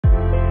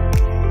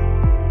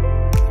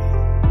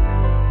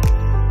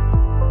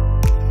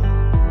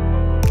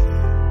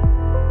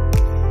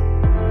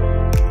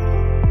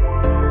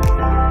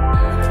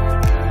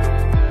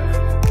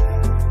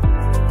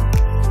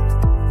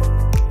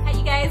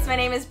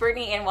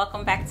Brittany and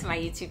welcome back to my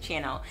YouTube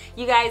channel.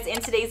 You guys,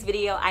 in today's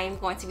video, I am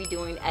going to be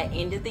doing an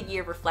end of the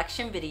year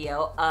reflection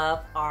video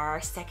of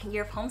our second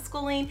year of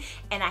homeschooling,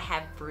 and I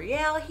have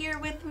Brielle here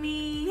with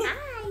me.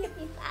 Hi,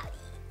 everybody.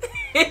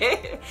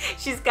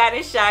 She's kind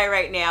of shy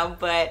right now,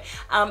 but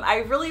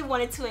I really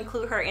wanted to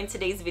include her in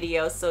today's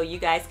video so you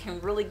guys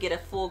can really get a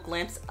full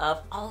glimpse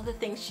of all the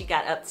things she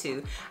got up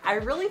to. I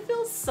really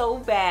feel so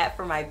bad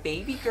for my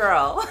baby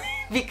girl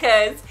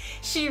because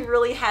she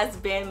really has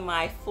been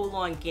my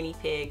full-on guinea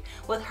pig,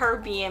 with her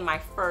being my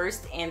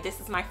first, and this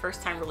is my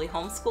first time really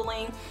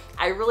homeschooling.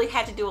 I really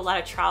had to do a lot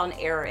of trial and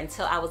error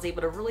until I was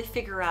able to really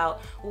figure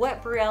out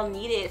what Brielle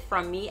needed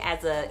from me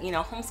as a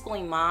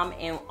homeschooling mom,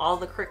 and all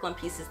the curriculum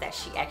pieces that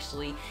she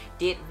actually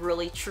did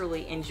really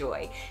truly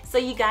enjoy. So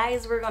you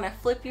guys, we're gonna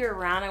flip you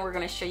around and we're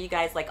gonna show you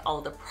guys like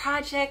all the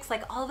projects,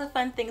 like all the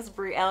fun things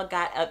Brielle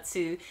got up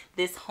to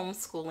this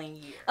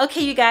homeschooling year.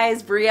 Okay, you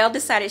guys, Brielle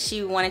decided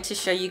she wanted to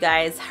show you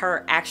guys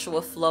her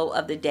actual flow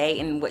of the day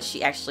and what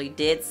she actually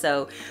did.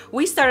 So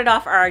we started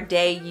off our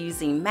day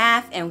using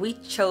math, and we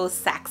chose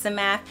Saxon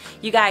math.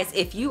 You guys,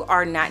 if you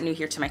are not new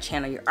here to my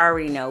channel, you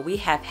already know we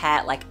have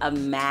had like a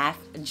math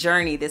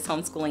journey this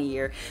homeschooling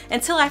year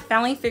until I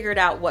finally figured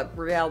out what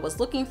Brielle was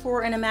looking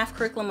for in a math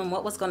curriculum and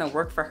what was going to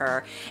work for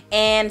her.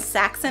 And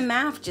Saxon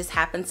math just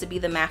happened to be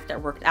the math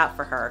that worked out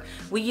for her.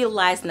 We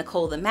utilized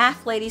Nicole the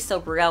math lady, so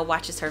Brielle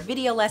watches her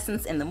video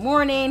lessons in the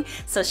morning,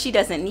 so she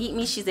doesn't need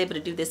me. She's able to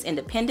do this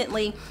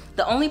independently.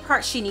 The only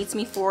part she needs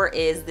me for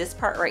is this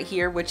part right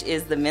here, which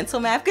is the mental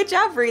math. Good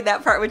job, Bri.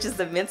 That part, which is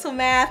the mental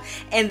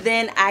math. And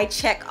then I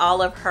check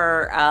all of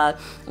her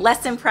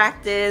lesson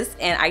practice,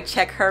 and I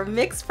check her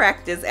mixed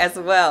practice as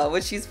well,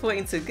 which she's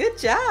pointing to. Good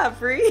job,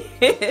 Bri.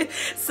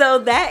 So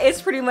that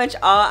is pretty much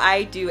all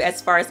I do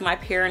as far as my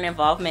parent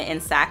involvement in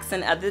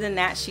Saxon. Other than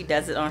that, she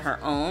does it on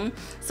her own.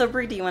 So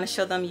Bri, do you want to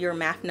show them your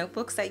math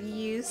notebooks that you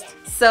used?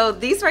 So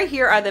these right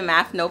here are the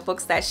math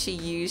notebooks that she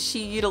used.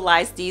 She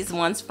utilized these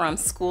ones from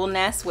School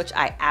Nest, which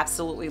I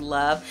absolutely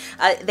love.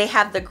 They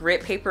have the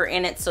grit paper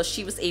in it, so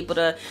she was able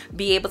to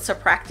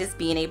practice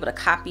being able to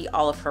copy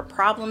all of her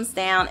problems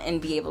down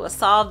and be able to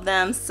solve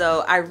them.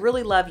 So I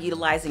really love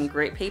utilizing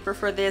grit paper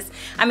for this.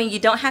 I mean, you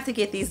don't have to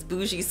get these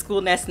bougie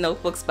School Nest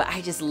notebooks, but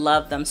I just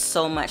love them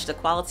so much. The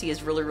quality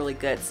is really, really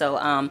good.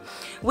 So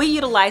we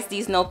utilized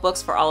these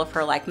notebooks for all of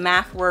her like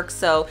math work.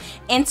 So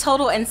in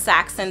total in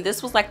Saxon,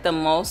 this was like the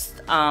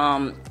most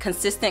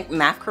consistent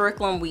math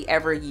curriculum we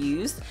ever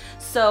used.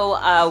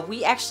 So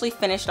we actually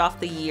finished off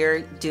the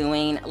year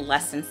doing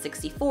lesson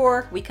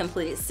 64. We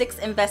completed 6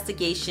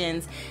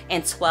 investigations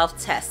and 12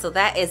 tests. So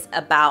that is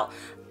about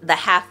the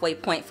halfway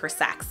point for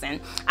Saxon.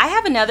 I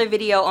have another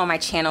video on my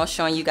channel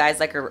showing you guys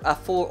like a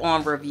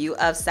full-on review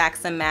of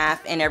Saxon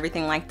math and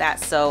everything like that.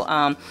 So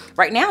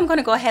right now I'm going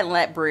to go ahead and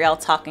let Brielle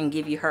talk and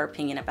give you her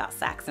opinion about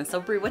Saxon. So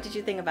Bri, what did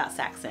you think about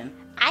Saxon?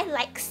 I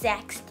like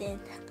Saxon.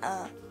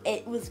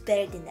 It was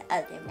better than the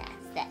other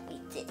math that we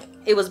did.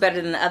 It was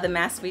better than the other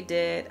maths we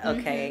did?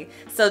 Okay.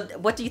 So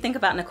what do you think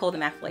about Nicole the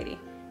math lady?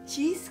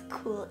 She's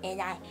cool,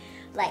 and I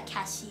like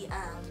how she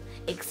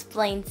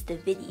explains the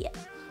video.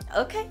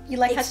 Okay, you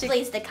like how she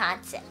explains the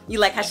concept. You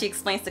like how she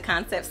explains the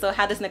concept. So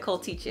how does Nicole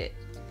teach it?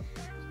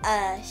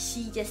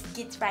 She just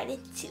gets right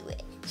into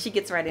it. She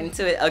gets right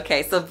into it.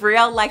 Okay, so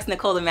Brielle likes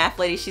Nicole the math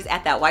lady. She's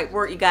at that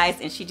whiteboard, you guys,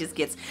 and she just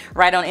gets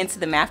right on into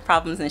the math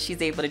problems, and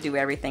she's able to do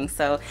everything.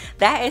 So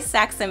that is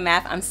Saxon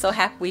math. I'm so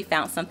happy we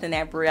found something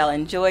that Brielle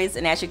enjoys,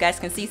 and as you guys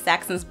can see,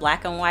 Saxon's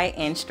black and white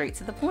and straight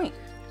to the point.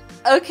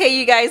 Okay,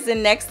 you guys, the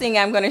next thing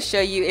I'm going to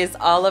show you is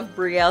all of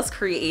Brielle's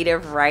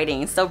creative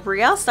writing. So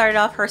Brielle started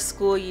off her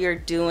school year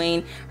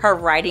doing her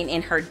writing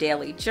in her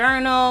daily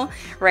journal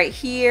right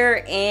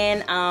here,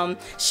 and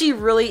she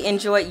really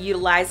enjoyed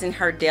utilizing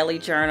her daily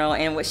journal.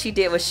 And what she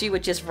did was she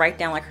would just write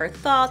down like her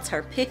thoughts,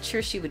 her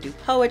pictures. She would do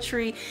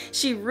poetry.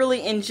 She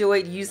really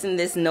enjoyed using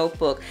this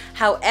notebook.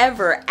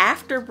 However,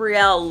 after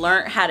Brielle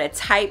learned how to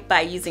type by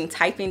using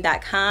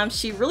typing.com,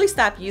 she really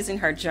stopped using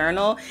her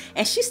journal,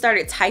 and she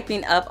started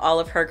typing up all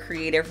of her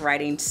creative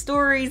writing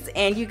stories.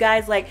 And you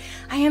guys, like,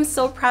 I am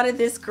so proud of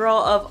this girl,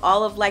 of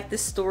all of like the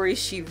stories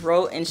she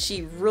wrote, and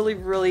she really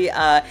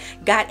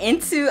got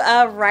into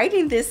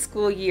writing this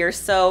school year.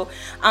 So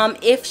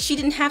if she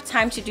didn't have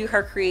time to do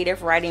her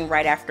creative writing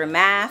right after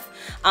math,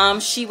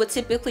 she would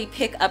typically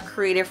pick up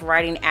creative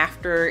writing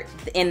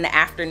in the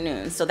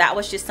afternoon. So that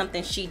was just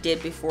something she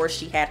did before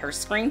she had her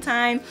screen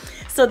time.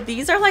 So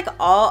these are like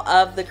all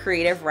of the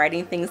creative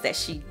writing things that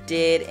she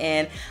did,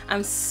 and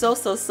I'm so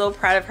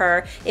proud of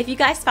her. If you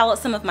guys followed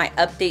some of my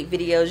update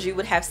videos, you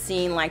would have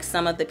seen like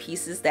some of the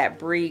pieces that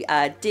Bri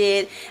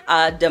did,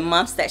 the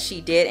months that she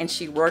did, and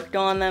she worked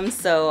on them.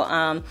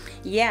 So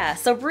yeah,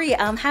 so Bri,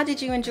 how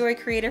did you enjoy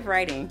creative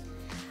writing?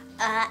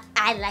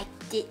 I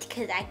liked it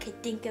because I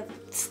could think of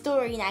a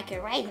story and I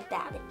could write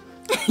about it.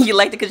 You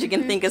liked it because you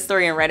can think a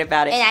story and write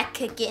about it. And I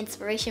could get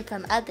inspiration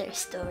from other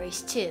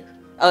stories too.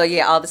 Oh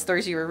yeah, all the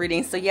stories you were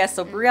reading. So yeah,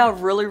 so Brielle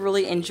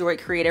really enjoyed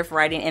creative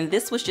writing, and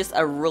this was just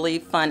a really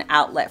fun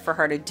outlet for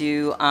her to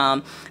do.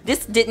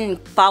 This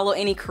didn't follow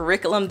any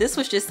curriculum. This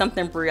was just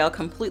something Brielle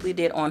completely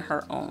did on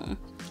her own.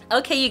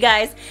 Okay, you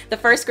guys, the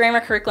first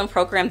grammar curriculum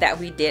program that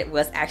we did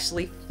was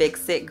actually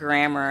Fix It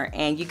Grammar.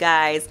 And you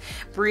guys,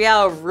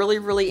 Brielle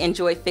really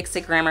enjoyed Fix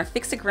It Grammar.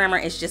 Fix It Grammar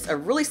is just a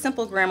really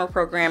simple grammar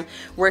program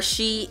where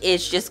she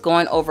is just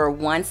going over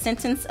one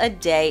sentence a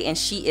day and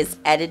she is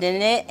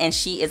editing it and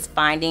she is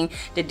finding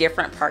the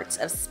different parts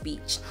of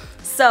speech.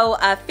 So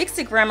Fix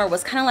It Grammar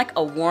was kind of like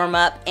a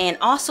warm-up, and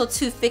also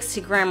too, Fix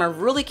It Grammar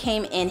really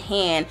came in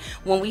hand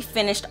when we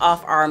finished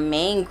off our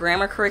main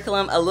grammar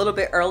curriculum a little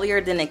bit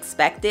earlier than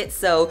expected.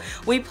 So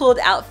we pulled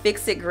out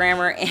Fix It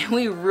Grammar and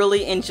we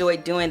really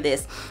enjoyed doing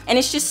this. And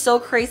it's just so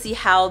crazy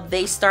how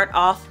they start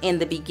off in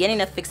the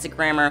beginning of Fix It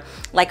Grammar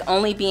like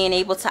only being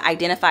able to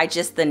identify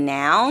just the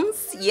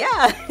nouns.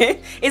 Yeah,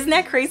 isn't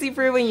that crazy,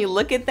 Brie, when you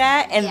look at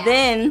that? And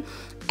then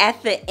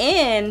at the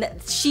end,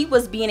 she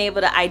was being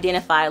able to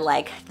identify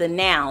like the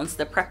nouns,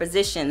 the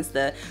prepositions,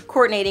 the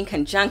coordinating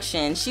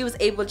conjunction. She was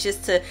able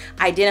just to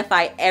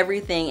identify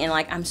everything, and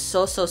like I'm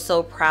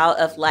so proud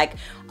of like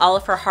all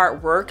of her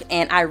hard work,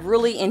 and I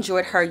really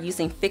enjoyed her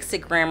using Fix It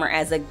Grammar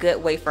as a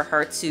good way for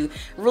her to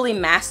really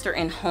master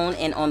and hone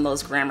in on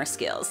those grammar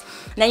skills.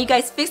 Now you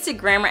guys, Fix It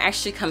Grammar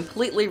actually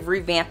completely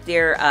revamped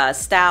their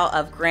style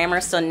of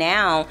grammar. So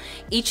now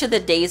each of the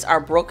days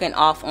are broken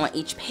off on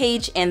each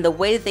page, and the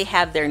way that they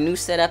have their new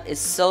setup is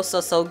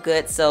so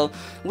good. So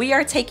we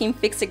are taking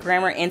Fix It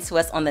Grammar into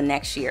us on the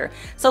next year.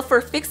 So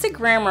for Fix It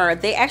Grammar,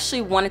 they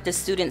actually wanted the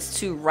students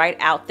to write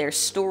out their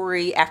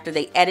story after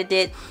they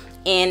edited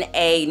in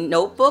a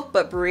notebook,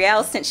 but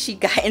Brielle, since she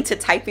got into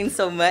typing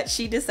so much,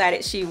 she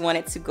decided she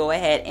wanted to go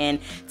ahead and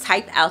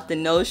type out the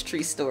nose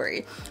tree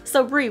story.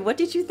 So Brie, what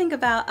did you think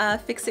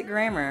about Fix It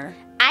Grammar?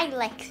 I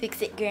like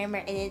Fix It Grammar,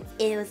 and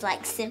it was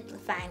like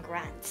simplifying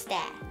rotten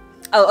staff.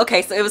 Oh,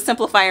 okay, so it was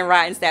simplifying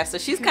rotten staff. So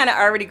she's kind of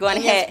already going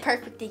ahead. It's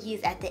perfect to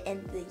use at the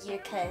end of the year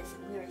because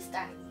we were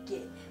starting to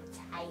get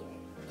tired.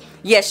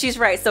 Yeah, she's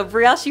right. So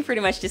Brielle, she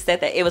pretty much just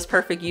said that it was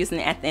perfect using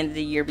it at the end of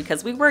the year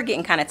because we were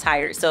getting kind of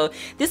tired. So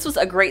this was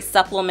a great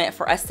supplement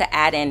for us to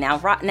add in.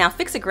 Now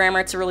Fix It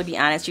Grammar, to really be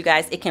honest, you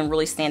guys, it can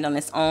really stand on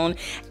its own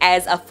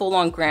as a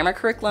full-on grammar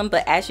curriculum.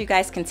 But as you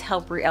guys can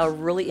tell, Brielle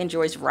really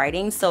enjoys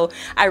writing. So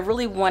I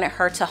really wanted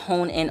her to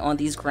hone in on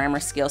these grammar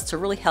skills to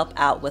really help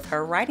out with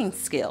her writing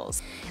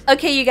skills.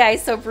 Okay, you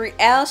guys, so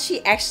Brielle,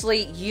 she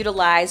actually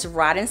utilized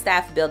Rod and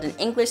Staff Build an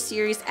English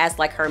series as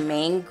like her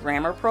main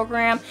grammar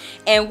program.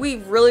 And we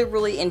really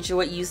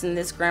enjoyed using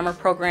this grammar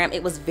program.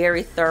 It was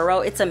very thorough.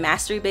 It's a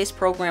mastery-based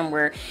program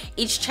where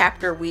each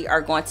chapter we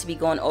are going to be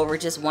going over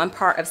just one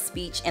part of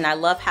speech, and I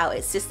love how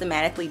it's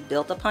systematically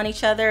built upon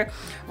each other.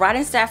 Rod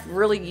and Staff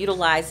really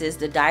utilizes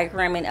the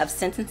diagramming of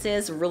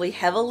sentences really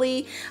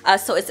heavily,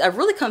 so it's a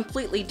really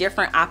completely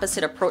different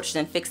opposite approach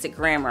than Fix It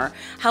Grammar.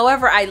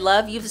 However, I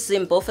love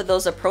using both of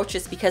those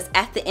approaches because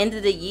at the end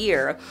of the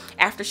year,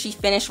 after she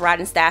finished Rod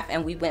and Staff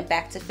and we went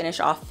back to finish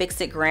off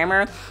Fix It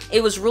Grammar,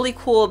 it was really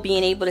cool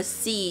being able to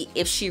see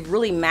if she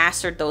really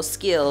mastered those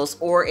skills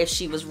or if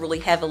she was really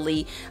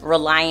heavily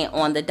reliant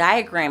on the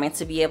diagramming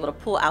to be able to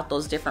pull out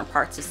those different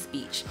parts of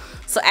speech.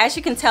 So as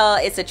you can tell,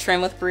 it's a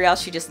trend with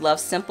Brielle. She just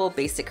loves simple,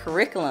 basic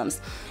curriculums.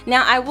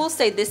 Now, I will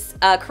say this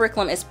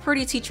curriculum is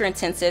pretty teacher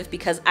intensive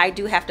because I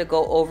do have to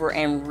go over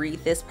and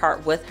read this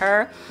part with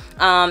her.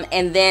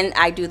 And then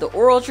I do the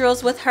oral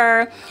drills with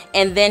her,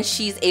 and then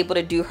she's able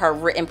to do her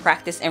written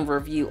practice and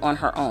review on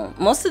her own.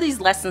 Most of these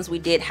lessons we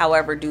did,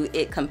 however, do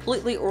it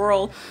completely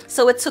oral.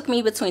 So it took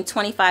me between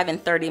 25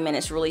 and 30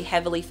 minutes really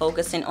heavily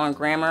focusing on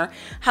grammar.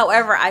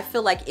 However, I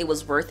feel like it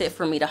was worth it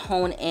for me to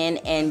hone in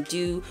and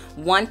do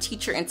one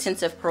teacher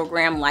intensive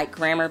program like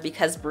grammar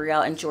because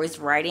Brielle enjoys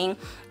writing.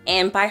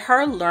 And by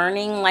her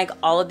learning like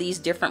all of these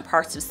different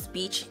parts of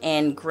speech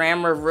and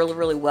grammar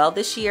really well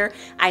this year,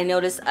 I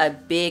noticed a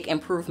big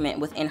improvement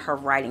within her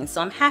writing.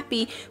 So I'm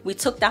happy we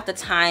took out the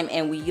time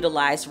and we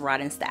utilized Rod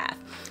and Staff.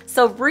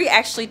 So Brie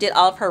actually did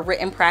all of her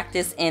written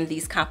practice in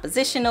these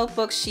composition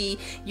notebooks. She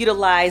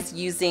utilized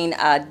using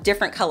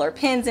different color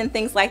pens and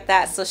things like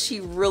that. So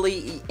she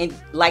really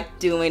liked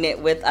doing it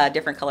with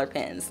different color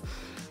pens.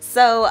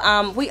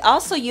 So we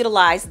also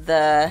utilized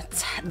the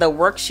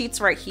worksheets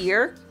right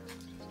here.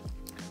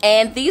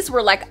 And these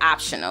were like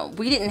optional.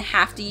 We didn't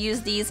have to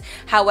use these.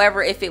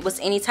 However, if it was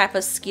any type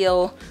of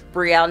skill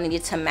Brielle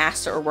needed to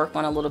master or work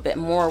on a little bit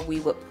more, we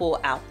would pull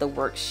out the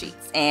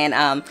worksheets.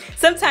 And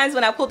sometimes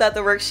when I pulled out the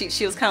worksheets,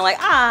 she was kind of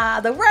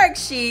like, the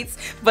worksheets.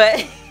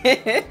 But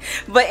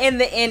but in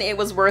the end, it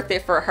was worth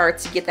it for her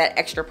to get that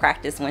extra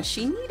practice when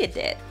she needed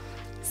it.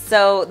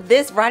 So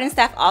this Rod and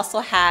Staff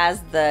also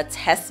has the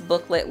test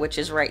booklet, which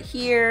is right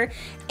here.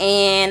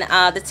 And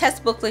the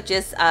test booklet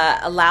just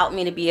allowed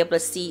me to be able to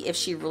see if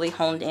she really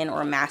honed in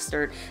or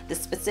mastered the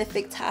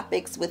specific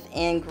topics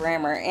within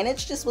grammar. And it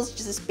just was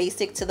just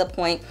basic to the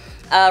point.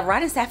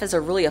 Rod and Staff is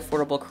a really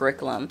affordable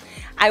curriculum.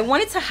 I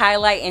wanted to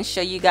highlight and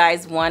show you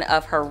guys one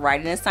of her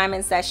writing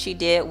assignments that she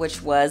did,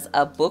 which was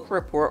a book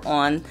report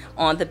on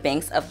the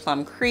banks of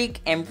Plum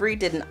Creek. And Brie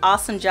did an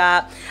awesome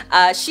job.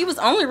 She was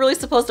only really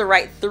supposed to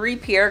write 3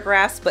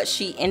 paragraphs, but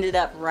she ended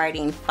up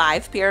writing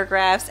 5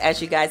 paragraphs, as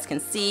you guys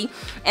can see.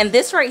 And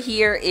this right right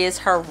here is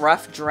her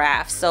rough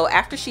draft. So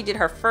after she did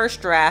her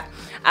first draft,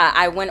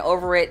 I went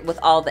over it with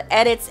all the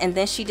edits, and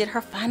then she did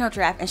her final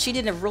draft, and she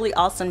did a really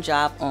awesome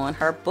job on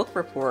her book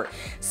report.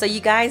 So you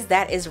guys,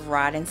 that is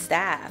Rod and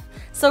Staff.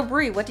 So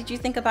Bree, what did you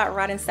think about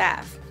Rod and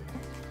Staff?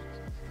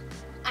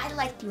 I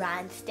liked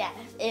Rod and Staff.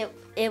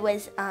 It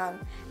was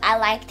I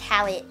liked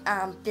how it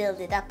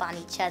builded up on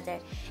each other,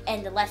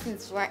 and the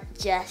lessons weren't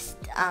just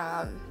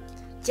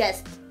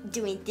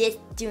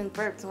doing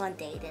verbs one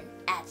day, then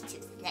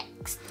adjectives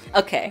next.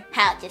 Okay.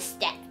 How it just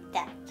stacked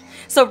up.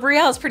 So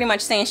Brielle is pretty much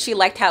saying she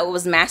liked how it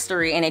was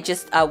mastery, and it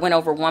just went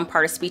over one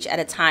part of speech at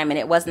a time, and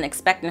it wasn't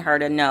expecting her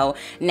to know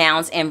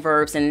nouns and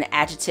verbs and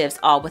adjectives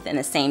all within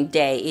the same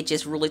day. It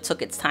just really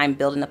took its time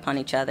building upon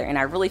each other, and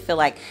I really feel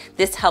like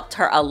this helped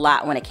her a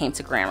lot when it came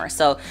to grammar.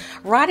 So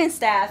Rod and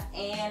Staff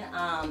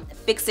and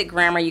Fix It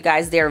Grammar, you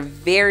guys, they're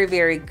very,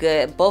 very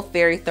good, both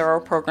very thorough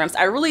programs.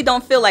 I really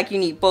don't feel like you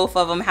need both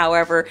of them.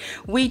 However,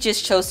 we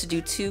just chose to do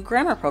 2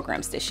 grammar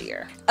programs this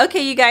year.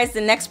 Okay, you guys,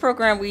 the next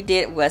program we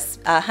did was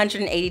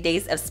 180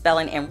 Days of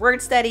Spelling and Word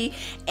Study,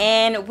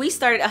 and we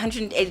started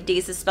 180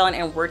 Days of Spelling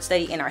and Word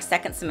Study in our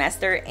second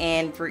semester,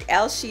 and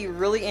Brielle, she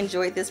really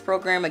enjoyed this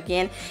program.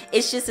 Again,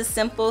 it's just a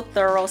simple,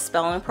 thorough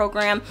spelling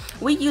program.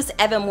 We used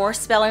Evan Moore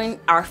spelling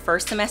our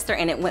first semester,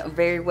 and it went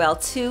very well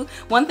too.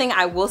 One thing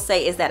I will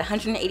say is that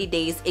 180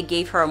 days, it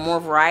gave her a more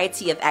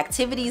variety of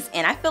activities,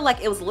 and I feel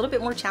like it was a little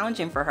bit more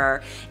challenging for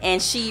her,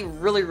 and she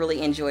really,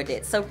 really enjoyed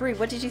it. So Brie,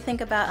 what did you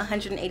think about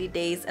 180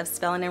 Days of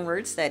Spelling and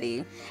Word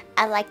Study?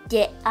 I liked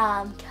it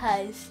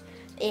because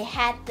it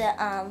had the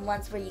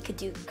ones where you could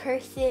do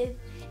cursive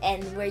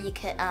and where you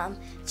could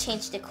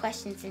change the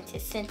questions into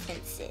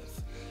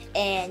sentences,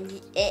 and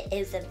it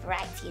is a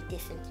variety of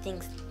different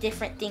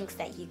things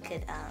that you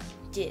could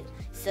do,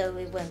 so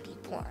it wouldn't be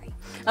boring.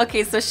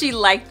 Okay, so she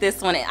liked this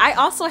one. I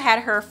also had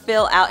her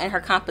fill out in her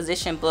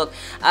composition book.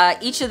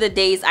 Each of the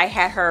days I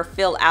had her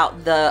fill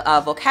out the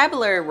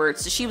vocabulary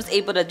words, so she was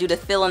able to do the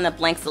fill in the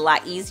blanks a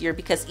lot easier,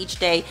 because each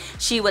day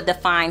she would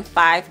define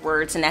 5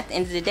 words, and at the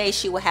end of the day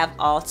she would have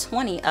all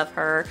 20 of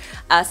her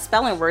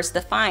spelling words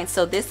defined.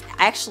 So this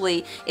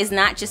actually is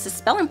not just a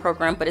spelling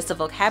program, but it's a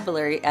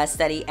vocabulary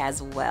study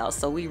as well.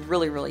 So we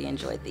really, really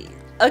enjoyed these.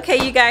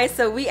 Okay, you guys,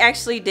 so we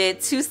actually did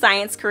 2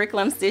 science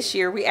curriculums this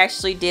year. We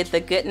actually did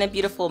the Good and the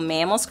Beautiful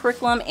Mammals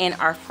curriculum in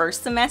our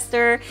first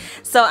semester.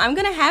 So I'm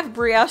gonna have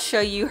Brielle show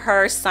you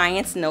her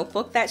science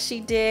notebook that she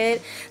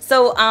did.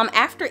 So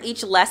after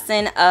each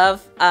lesson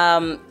of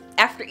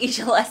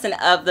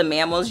the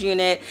mammals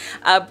unit,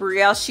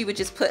 Brielle, she would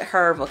just put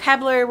her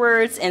vocabulary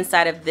words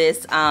inside of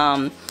this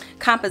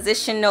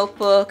composition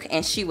notebook,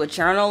 and she would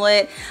journal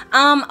it.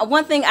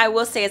 One thing I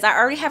will say is I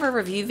already have a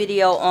review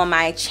video on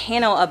my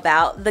channel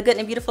about the Good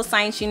and Beautiful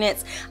science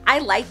units. I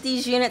like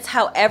these units.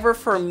 However,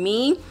 for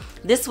me,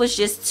 this was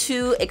just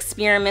too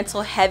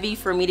experimental heavy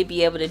for me to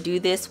be able to do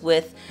this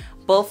with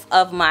both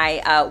of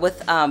my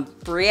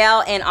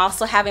Brielle, and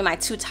also having my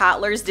 2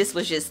 toddlers. This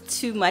was just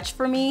too much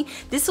for me.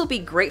 This will be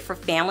great for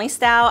family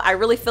style. I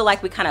really feel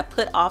like we kind of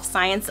put off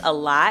science a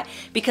lot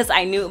because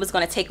I knew it was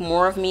going to take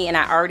more of me, and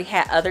I already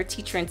had other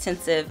teacher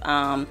intensive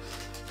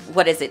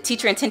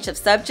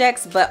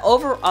subjects. But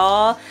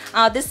overall,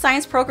 this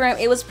science program,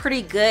 it was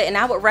pretty good, and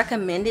I would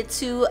recommend it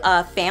to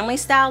family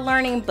style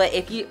learning. But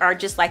if you are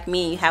just like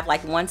me, you have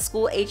like 1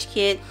 school age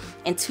kid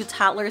and 2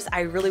 toddlers,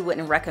 I really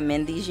wouldn't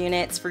recommend these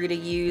units for you to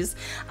use.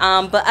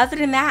 But other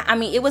than that, I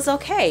mean, it was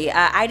okay.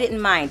 I didn't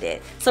mind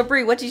it. So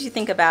Brie, what did you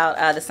think about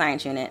the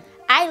science unit?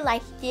 I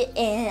liked it,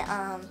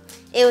 and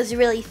it was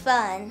really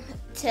fun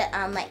to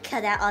like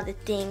cut out all the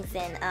things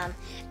and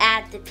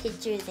add the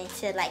pictures and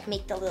to like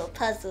make the little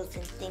puzzles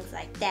and things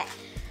like that.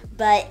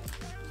 But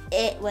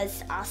it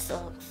was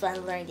also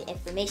fun learning the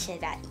information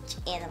about each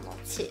animal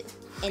too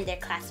in their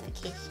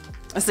classification.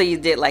 So you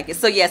did like it.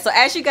 So yeah, so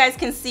as you guys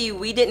can see,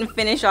 we didn't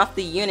finish off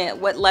the unit.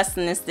 What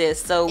lesson is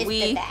this? So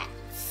it's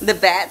the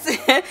bats.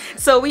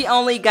 So we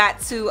only got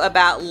to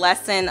about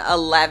lesson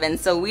 11,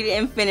 so we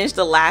didn't finish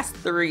the last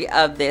 3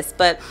 of this.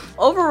 But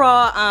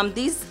overall,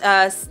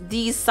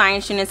 these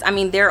science units, I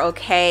mean, they're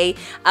okay,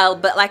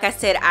 but like I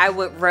said, I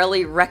would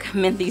really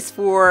recommend these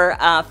for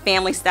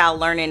family style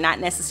learning, not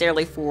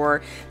necessarily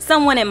for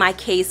someone in my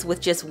case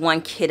with just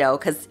 1 kiddo,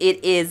 because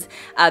it is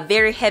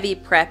very heavy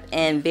prep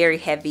and very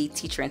heavy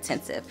teacher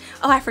intensive.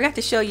 Oh, I forgot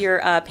to show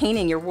your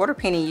painting, your water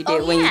painting you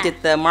did when you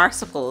did the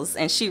marsupils,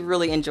 and she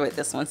really enjoyed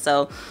this one.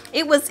 So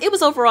it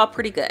was overall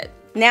pretty good.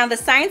 Now, the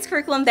science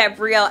curriculum that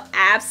Brielle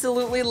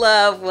absolutely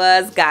loved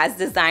was God's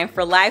Design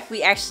for Life.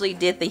 We actually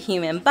did the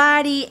human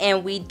body,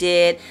 and we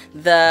did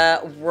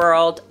the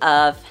world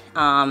of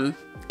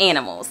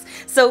animals.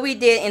 So we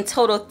did in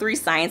total 3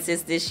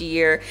 sciences this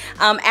year.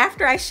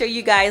 After I show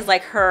you guys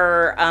like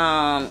her,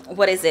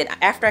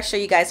 after I show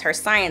you guys her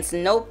science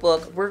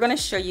notebook, we're gonna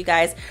show you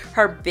guys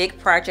her big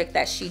project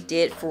that she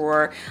did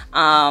for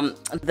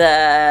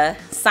the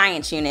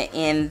science unit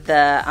in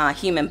the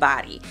human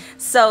body.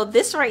 So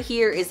this right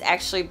here is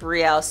actually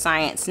Brielle's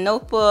science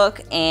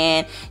notebook,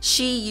 and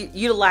she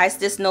utilized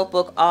this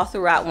notebook all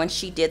throughout when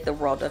she did the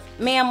world of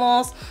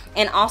mammals.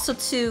 and also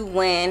too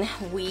when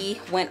we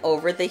went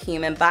over the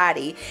human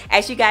body.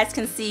 As you guys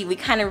can see, we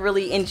kind of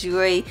really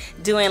enjoy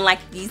doing like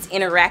these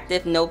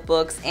interactive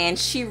notebooks, and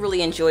she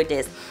really enjoyed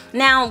this.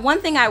 Now,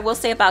 one thing I will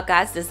say about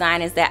God's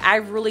design is that I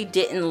really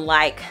didn't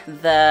like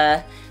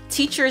the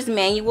teacher's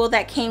manual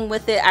that came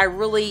with it. I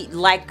really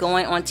like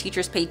going on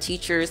Teachers Pay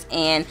Teachers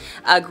and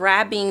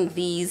grabbing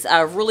these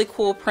really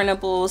cool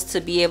printables to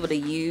be able to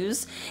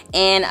use,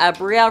 and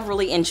Brielle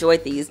really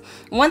enjoyed these.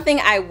 One thing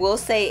I will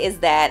say is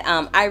that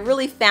I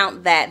really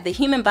found that the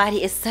human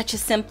body is such a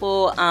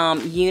simple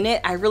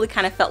unit. I really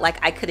kind of felt like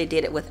I could have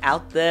did it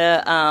without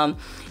the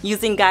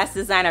using God's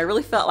design. I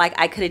really felt like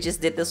I could have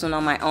just did this one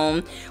on my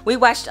own. We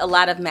watched a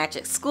lot of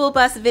Magic School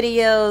Bus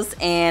videos,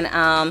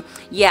 and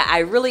yeah, I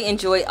really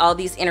enjoyed all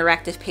these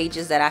interactive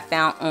pages that I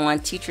found on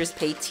Teachers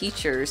Pay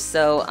Teachers.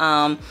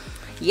 So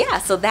yeah,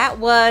 so that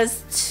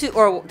was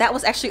that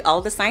was actually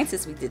all the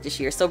sciences we did this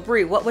year. So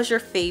Brie, what was your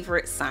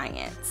favorite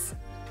science?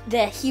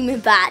 The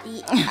human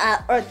body,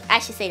 or I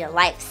should say the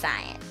life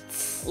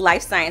science.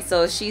 Life science.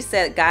 So she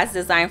said God's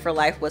design for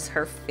life was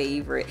her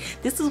favorite.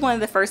 This was one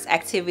of the first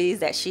activities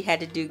that she had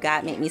to do.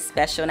 God Made Me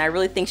Special, and I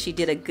really think she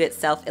did a good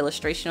self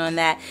illustration on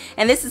that.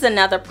 And this is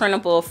another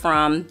printable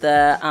from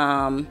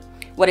the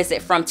what is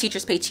it, from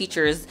Teachers Pay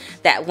Teachers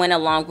that went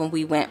along when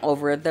we went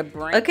over the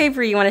brain. Okay,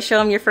 Brie, you want to show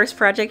them your first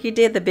project you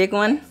did, the big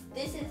one?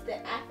 This is the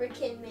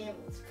African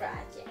Mammals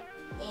project,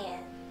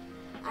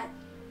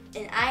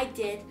 and I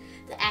did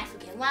the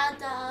African wild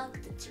dog,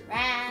 the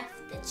giraffe,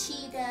 the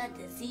cheetah,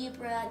 the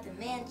zebra, the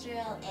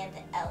mandrill, and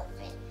the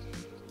elephant.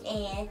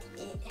 And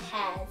it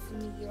has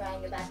me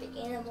writing about the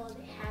animal,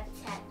 their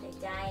habitat,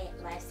 their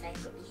diet, life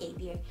cycle,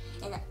 behavior,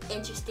 and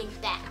interesting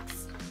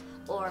facts,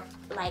 or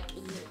like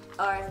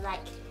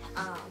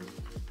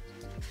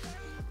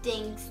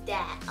things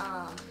that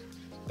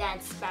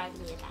inspired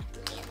me about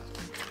the animal.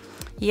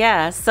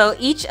 Yeah, so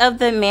each of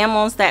the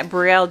mammals that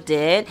Brielle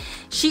did,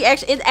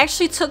 it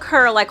actually took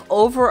her like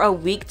over a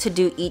week to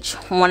do each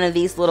one of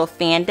these little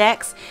fan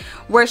decks,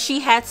 where she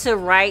had to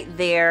write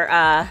their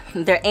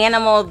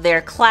animal,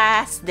 their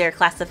class, their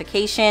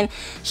classification.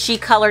 She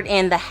colored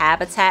in the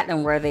habitat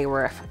and where they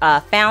were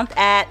found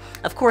at.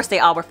 Of course, they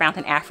all were found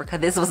in Africa.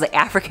 This was the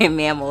African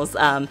mammals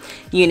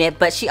unit,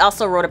 but she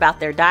also wrote about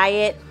their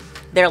diet,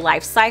 their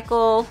life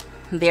cycle,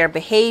 their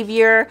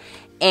behavior,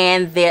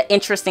 and the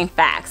interesting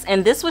facts.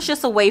 And this was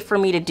just a way for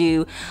me to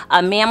do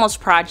a mammals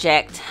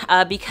project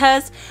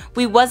because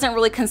we wasn't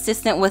really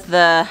consistent with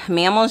the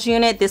mammals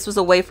unit. This was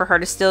a way for her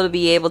to still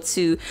be able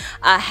to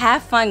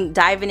have fun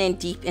diving in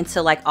deep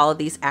into like all of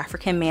these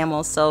African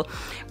mammals. So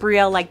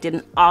Brielle like did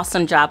an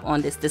awesome job on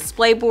this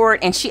display board,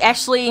 and she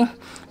actually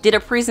did a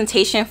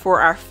presentation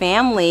for our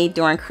family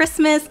during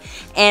Christmas.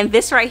 And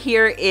this right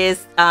here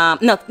is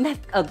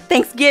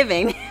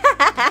Thanksgiving.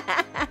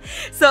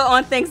 So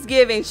on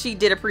Thanksgiving she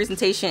did a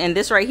presentation, and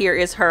this right here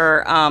is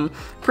her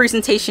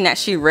presentation that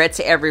she read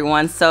to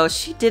everyone. So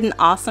she did an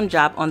awesome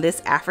job on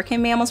this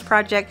African mammals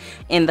project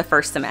in the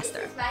first semester.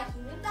 This is my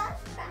human body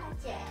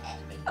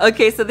project.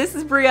 Okay, so this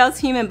is Brielle's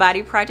human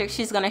body project.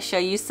 She's gonna show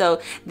you. So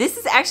this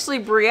is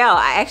actually Brielle.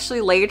 I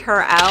actually laid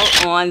her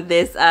out on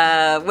this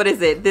what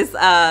is it? This it's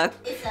a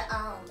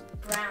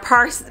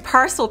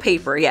parcel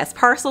paper. Yes,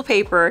 parcel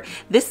paper.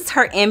 This is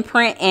her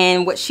imprint,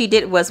 and what she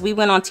did was we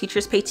went on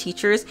Teachers Pay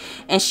Teachers,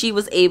 and she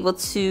was able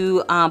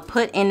to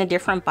put in the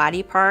different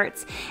body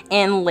parts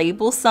and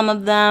label some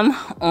of them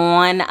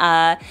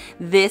on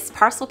this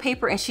parcel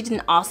paper, and she did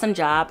an awesome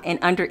job. And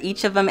under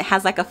each of them it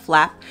has like a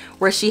flap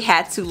where she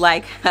had to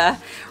like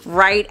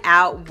write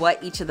out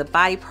what each of the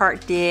body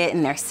part did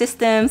and their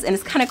systems, and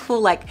it's kind of cool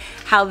like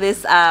how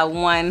this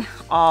one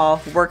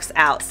all works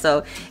out.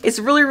 So it's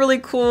really, really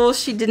cool.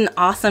 She did an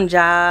awesome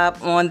job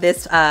on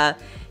this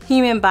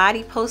human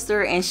body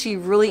poster, and she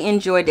really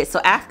enjoyed it.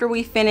 So after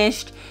we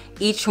finished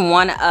each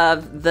one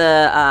of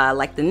the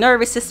like the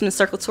nervous system, the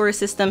circulatory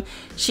system,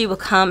 she will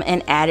come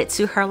and add it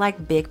to her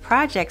like big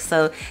project.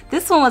 So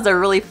this one was a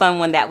really fun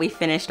one that we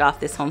finished off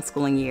this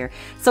homeschooling year.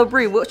 So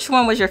Brie, which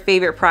one was your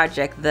favorite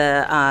project,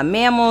 the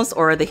mammals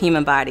or the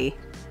human body?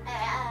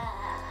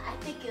 I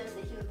think it was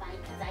the human body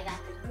because I got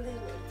the glue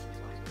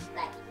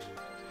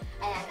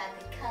and I got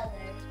the color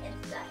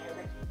and stuff.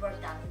 It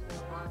worked on it a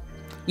little longer.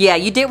 Yeah,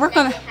 you did work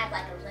on it. Had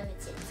like a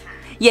limited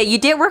time. Yeah, you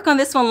did work on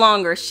this one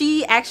longer.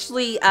 She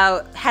actually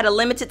had a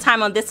limited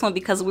time on this one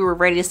because we were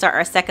ready to start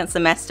our second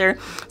semester.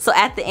 So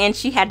at the end,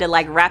 she had to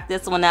like wrap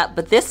this one up.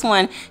 But this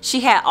one,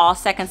 she had all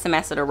second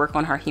semester to work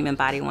on her human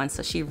body one.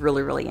 So she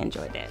really, really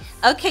enjoyed it.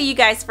 Okay, you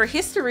guys, for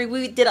history,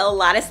 we did a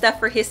lot of stuff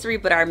for history,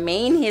 but our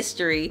main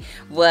history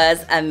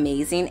was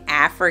Amazing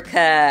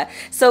Africa.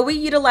 So we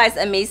utilized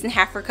Amazing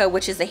Africa,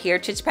 which is a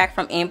heritage pack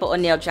from Amber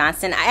O'Neill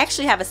Johnson. I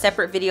actually have a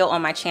separate video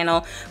on my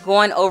channel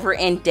going over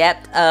in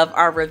depth of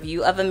our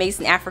review of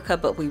Amazing Africa,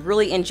 but we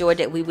really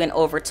enjoyed it. We went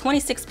over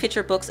 26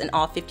 picture books in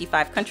all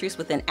 55 countries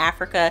within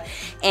Africa,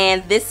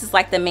 and this is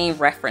like the main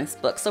reference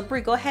book. So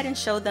Brie, go ahead and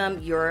show them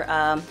your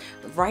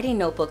writing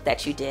notebook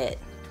that you did.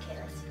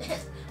 Okay,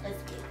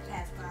 let's get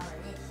past all of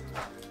this.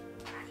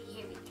 Alright,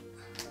 here we go.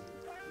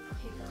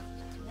 Here goes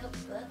my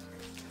notebook.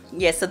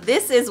 Yeah, so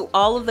this is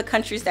all of the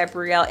countries that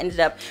Brielle ended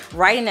up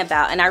writing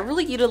about, and I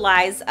really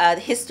utilize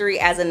history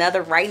as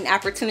another writing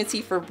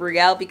opportunity for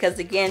Brielle because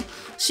again,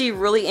 she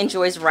really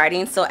enjoys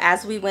writing. So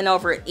as we went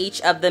over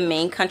each of the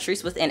main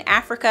countries within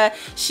Africa,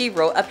 she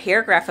wrote a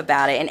paragraph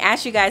about it. And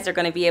as you guys are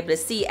going to be able to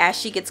see, as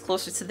she gets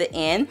closer to the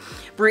end,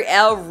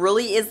 Brielle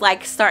really is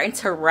like starting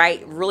to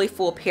write really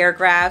full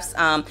paragraphs.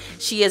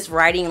 She is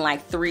writing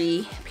like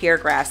 3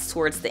 paragraphs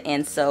towards the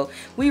end. So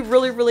we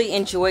really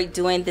enjoyed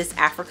doing this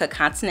Africa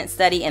continent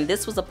study, and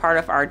this was a part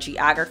of our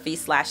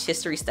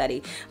geography/history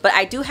study. But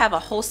I do have a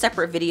whole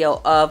separate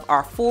video of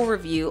our full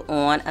review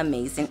on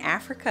Amazing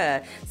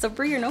Africa. So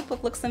Bri, your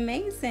notebook looks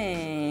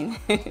amazing.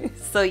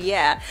 So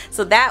yeah,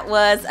 so that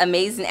was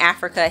Amazing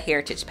Africa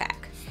Heritage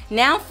Pack.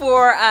 Now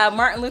for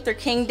Martin Luther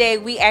King Day,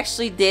 we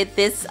actually did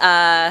this,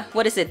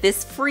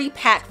 this free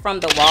pack from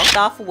the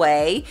Waldorf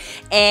Way.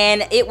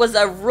 And it was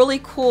a really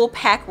cool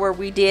pack where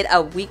we did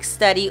a week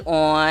study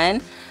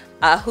on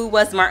who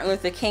was Martin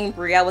Luther King.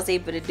 Brielle was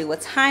able to do a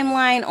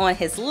timeline on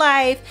his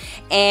life,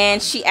 and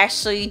she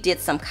actually did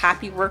some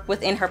copy work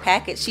within her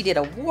package. She did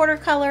a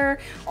watercolor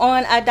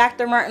on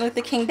Dr. Martin Luther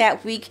King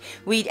that week.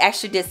 We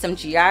actually did some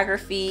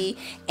geography,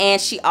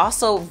 and she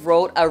also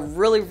wrote a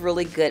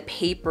really good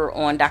paper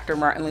on Dr.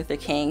 Martin Luther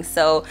King.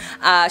 So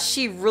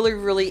she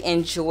really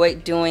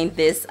enjoyed doing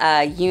this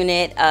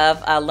unit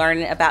of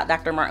learning about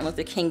Dr. Martin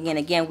Luther King. And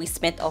again, we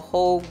spent a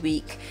whole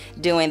week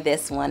doing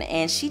this one,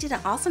 and she did an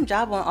awesome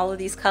job on all of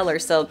these colors.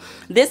 So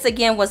this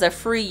again was a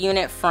free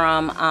unit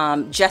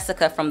from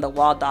Jessica from the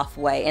Waldorf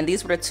Way, and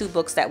these were the 2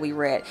 books that we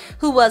read: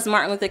 Who Was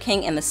Martin Luther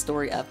King and The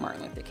Story of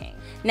Martin Luther King.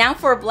 Now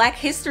for Black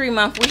History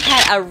Month, we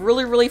had a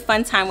really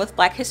fun time with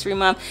Black History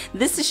Month.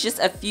 This is just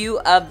a few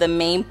of the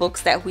main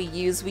books that we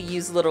use. We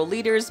use Little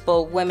Leaders,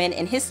 Bold Women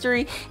in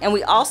History, and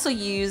we also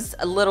use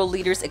Little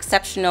Leaders,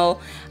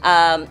 Exceptional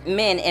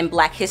Men in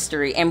Black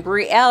History. And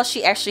Brielle,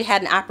 she actually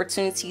had an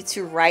opportunity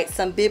to write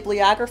some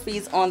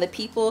bibliographies on the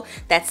people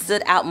that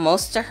stood out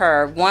most to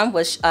her. One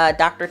was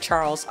Dr.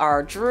 Charles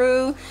R.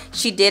 Drew.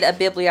 She did a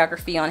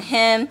bibliography on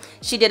him.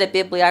 She did a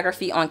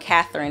bibliography on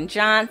Katherine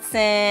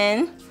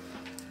Johnson.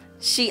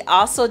 She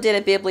also did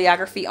a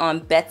bibliography on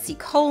Betsy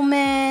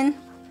Coleman.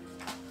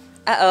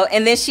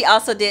 And then she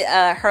also did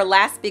her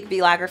last big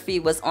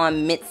bibliography was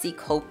on Mitzi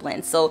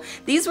Copeland. So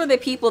these were the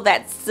people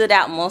that stood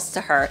out most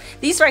to her.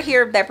 These right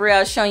here that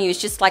Brielle is showing you is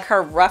just like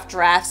her rough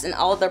drafts and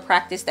all the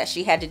practice that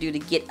she had to do to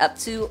get up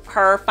to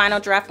her final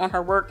draft on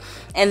her work.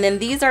 And then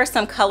these are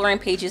some coloring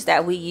pages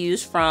that we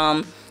used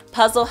from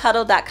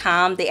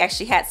puzzlehuddle.com. They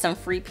actually had some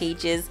free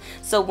pages.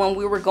 So when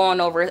we were going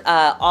over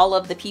all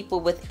of the people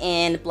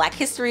within Black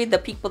history, the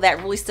people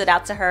that really stood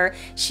out to her,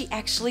 she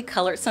actually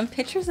colored some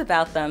pictures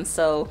about them.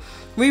 So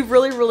we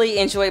really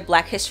enjoyed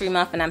Black History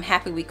Month, and I'm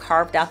happy we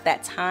carved out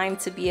that time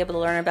to be able to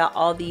learn about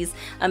all these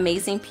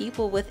amazing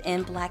people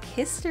within Black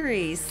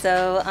history.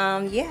 So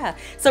yeah.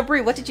 So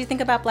Bri, what did you think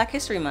about Black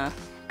History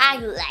Month? I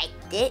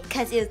liked it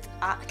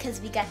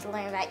because we got to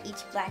learn about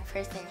each Black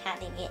person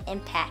having an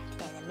impact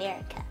in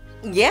America.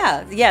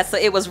 Yeah, so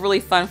it was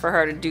really fun for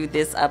her to do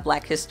this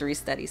Black history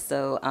study.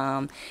 So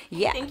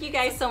yeah, thank you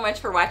guys so much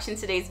for watching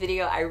today's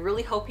video. I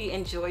really hope you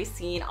enjoy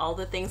seeing all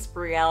the things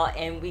Brielle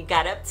and we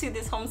got up to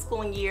this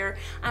homeschooling year.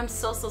 I'm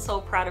so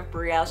proud of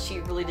Brielle. She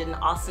really did an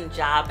awesome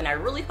job, and I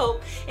really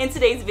hope in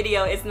today's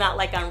video it's not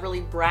like I'm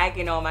really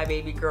bragging on my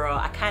baby girl.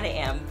 I kind of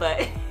am,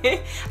 but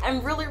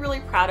I'm really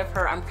proud of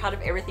her. I'm proud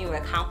of everything we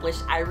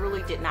accomplished. I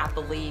really did not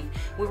believe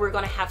we were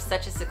going to have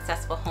such a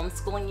successful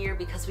homeschooling year,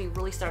 because we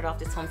really started off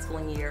this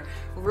homeschooling year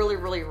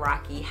really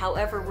rocky.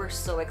 However, we're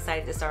so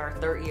excited to start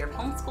our 3rd year of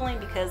homeschooling,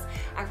 because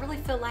I really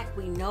feel like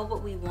we know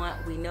what we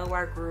want, we know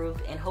our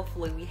groove, and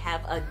hopefully we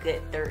have a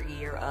good 3rd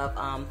year of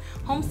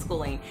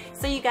homeschooling.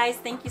 So you guys,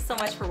 thank you so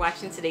much for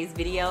watching today's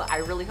video. I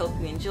really hope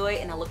you enjoy,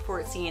 and I look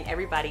forward to seeing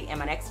everybody in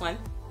my next one.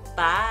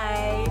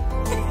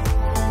 Bye.